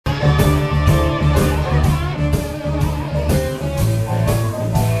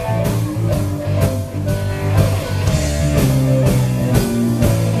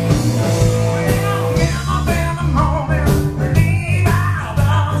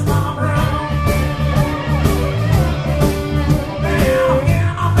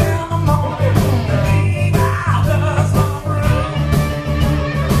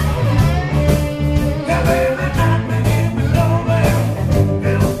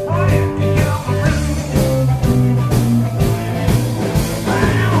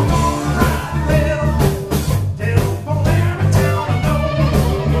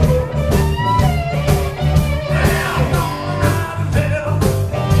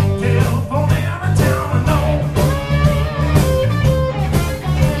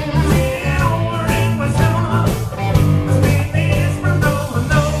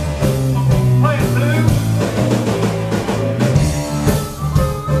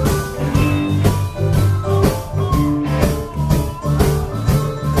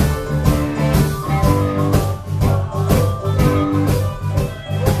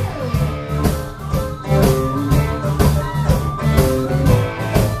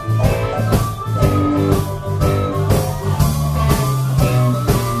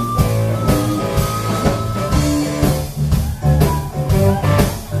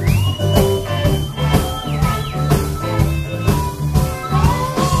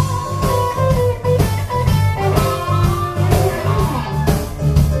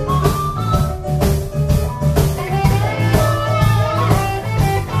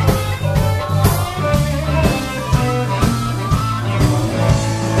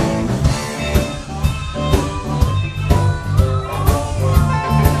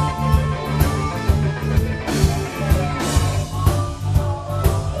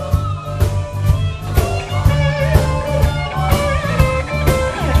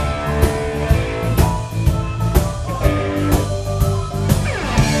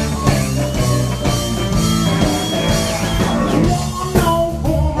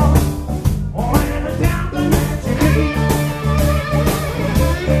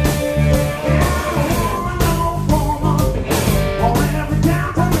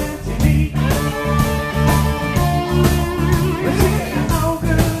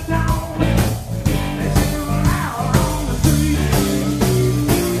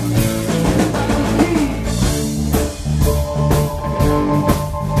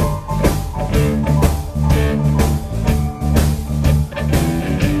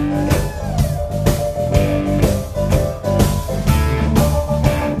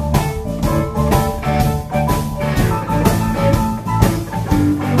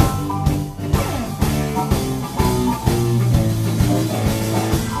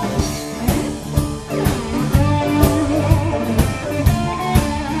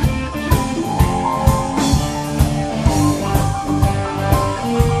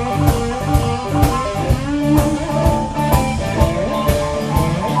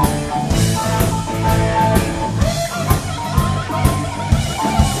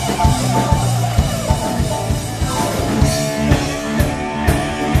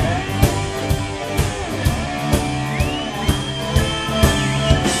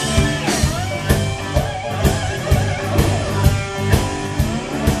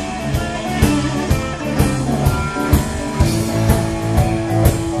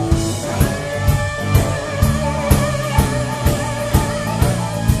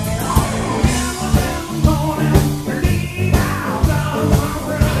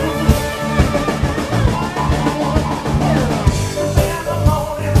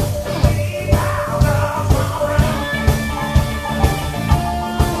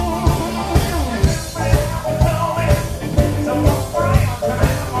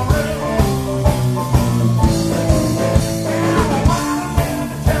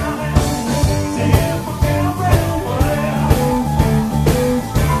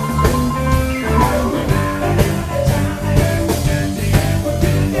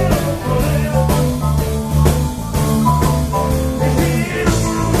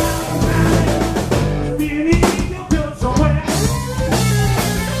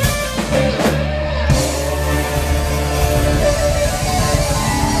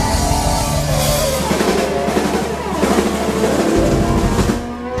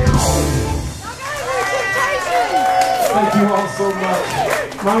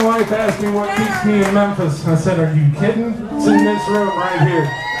My wife asked me what keeps me in Memphis. I said, are you kidding? It's in this room right here.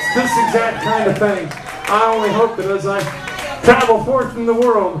 It's this exact kind of thing. I only hope that as I travel forth in the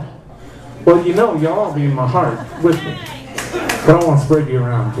world, well, you know, you'll all be in my heart with me. But I want to spread you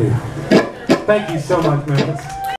around too. Thank you so much, Memphis.